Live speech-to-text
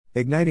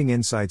Igniting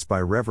Insights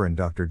by Reverend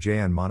Dr.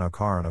 J.N.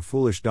 Manokaran. A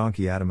foolish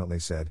donkey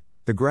adamantly said,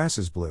 "The grass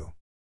is blue."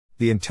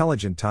 The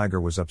intelligent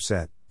tiger was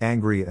upset,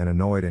 angry and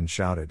annoyed and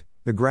shouted,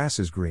 "The grass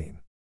is green."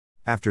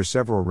 After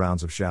several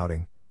rounds of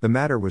shouting, the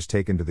matter was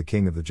taken to the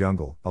king of the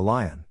jungle, a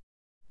lion.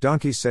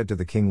 Donkey said to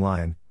the king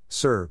lion,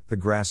 "Sir, the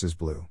grass is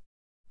blue.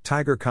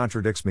 Tiger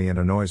contradicts me and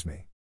annoys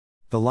me."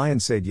 The lion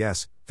said,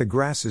 "Yes, the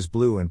grass is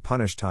blue," and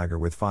punished tiger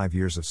with 5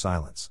 years of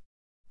silence.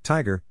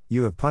 "Tiger,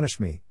 you have punished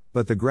me,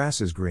 but the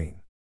grass is green."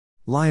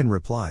 Lion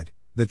replied,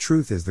 "The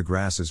truth is the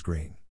grass is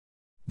green.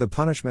 The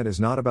punishment is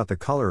not about the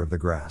color of the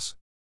grass.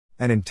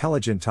 An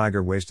intelligent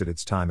tiger wasted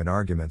its time in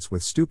arguments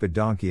with stupid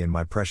donkey and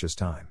my precious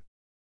time."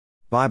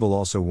 Bible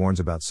also warns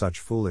about such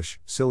foolish,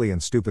 silly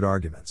and stupid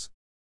arguments.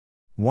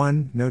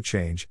 1. No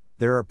change.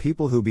 There are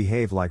people who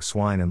behave like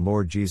swine, and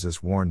Lord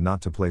Jesus warned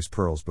not to place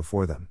pearls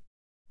before them.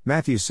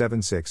 Matthew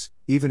 7:6,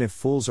 even if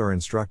fools are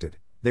instructed,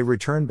 they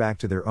return back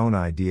to their own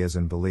ideas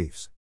and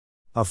beliefs.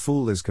 A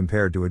fool is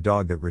compared to a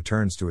dog that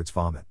returns to its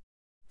vomit.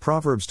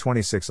 Proverbs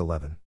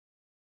 26:11.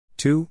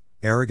 2.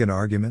 Arrogant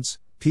arguments.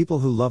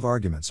 People who love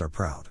arguments are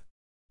proud.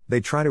 They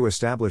try to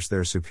establish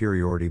their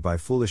superiority by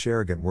foolish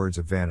arrogant words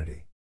of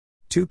vanity.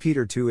 2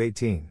 Peter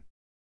 2:18.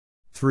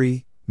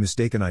 3.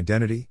 Mistaken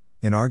identity.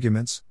 In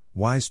arguments,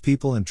 wise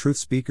people and truth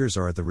speakers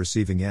are at the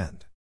receiving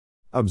end.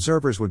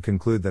 Observers would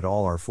conclude that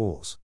all are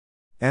fools.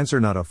 Answer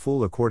not a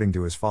fool according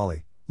to his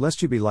folly,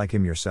 lest you be like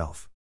him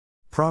yourself.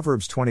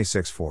 Proverbs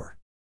 26:4.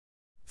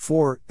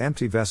 4.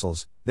 Empty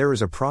vessels. There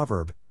is a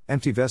proverb,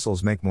 empty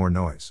vessels make more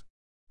noise.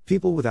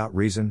 People without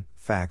reason,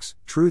 facts,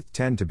 truth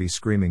tend to be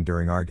screaming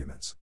during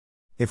arguments.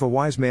 If a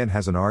wise man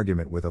has an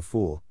argument with a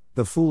fool,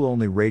 the fool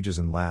only rages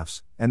and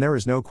laughs, and there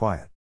is no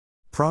quiet.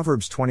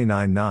 Proverbs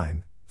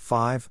 29:9,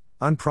 5.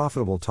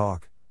 Unprofitable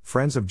talk.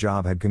 Friends of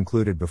Job had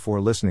concluded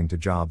before listening to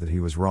Job that he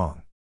was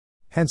wrong.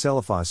 Hence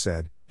Eliphaz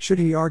said, "Should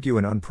he argue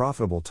in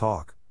unprofitable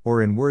talk, or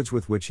in words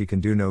with which he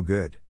can do no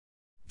good?"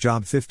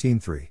 Job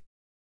 15:3.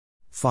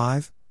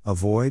 5.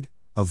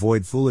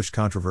 Avoid foolish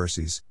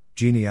controversies,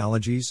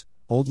 genealogies,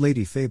 old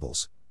lady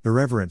fables,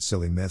 irreverent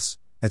silly myths,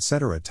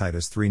 etc.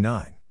 Titus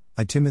 3:9,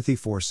 I Timothy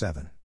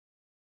 4:7.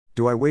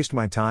 Do I waste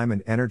my time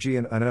and energy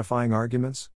in unedifying arguments?